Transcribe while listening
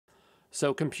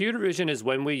So, computer vision is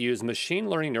when we use machine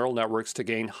learning neural networks to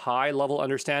gain high level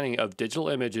understanding of digital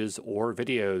images or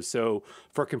videos. So,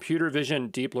 for computer vision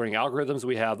deep learning algorithms,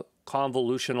 we have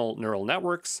convolutional neural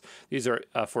networks. These are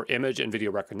for image and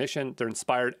video recognition. They're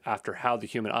inspired after how the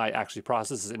human eye actually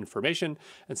processes information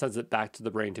and sends it back to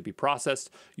the brain to be processed.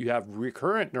 You have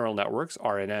recurrent neural networks,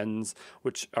 RNNs,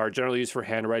 which are generally used for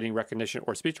handwriting recognition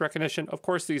or speech recognition. Of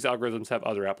course, these algorithms have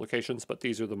other applications, but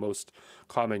these are the most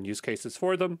common use cases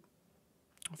for them.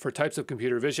 For types of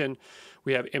computer vision,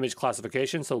 we have image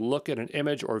classification. So look at an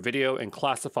image or video and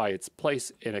classify its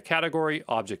place in a category.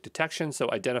 Object detection. So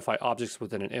identify objects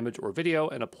within an image or video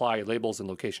and apply labels and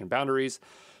location boundaries.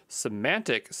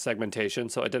 Semantic segmentation.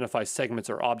 So identify segments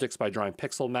or objects by drawing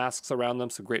pixel masks around them.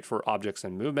 So great for objects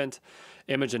and movement.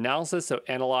 Image analysis. So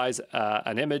analyze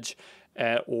an image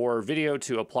or video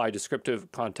to apply descriptive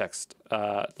context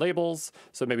labels.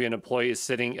 So maybe an employee is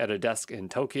sitting at a desk in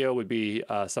Tokyo would be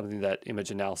something that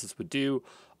image analysis would do.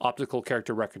 Optical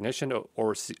character recognition,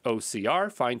 or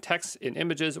OCR, find text in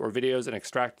images or videos and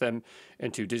extract them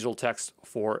into digital text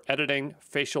for editing.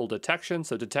 Facial detection,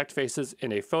 so detect faces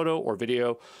in a photo or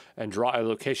video and draw a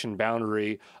location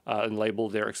boundary and label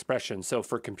their expression. So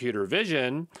for computer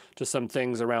vision, just some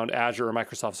things around Azure or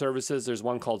Microsoft services, there's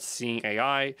one called Seeing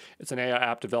AI. It's an AI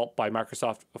app developed by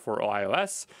Microsoft for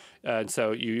iOS. And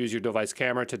so you use your device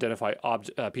camera to identify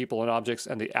people and objects,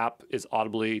 and the app is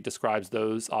audibly describes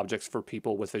those objects for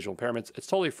people with visual impairments. It's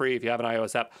totally free if you have an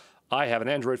iOS app. I have an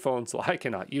Android phone, so I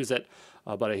cannot use it,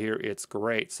 but I hear it's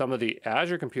great. Some of the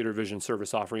Azure Computer Vision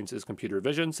service offerings is computer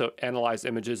vision, so analyze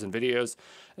images and videos,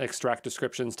 and extract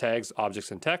descriptions, tags,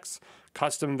 objects, and texts.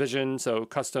 Custom vision, so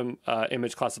custom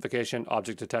image classification,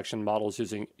 object detection models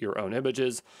using your own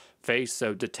images. Face,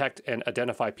 so detect and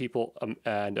identify people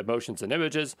and emotions in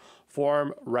images.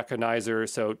 Form recognizer,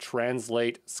 so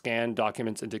translate, scan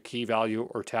documents into key value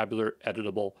or tabular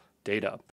editable data.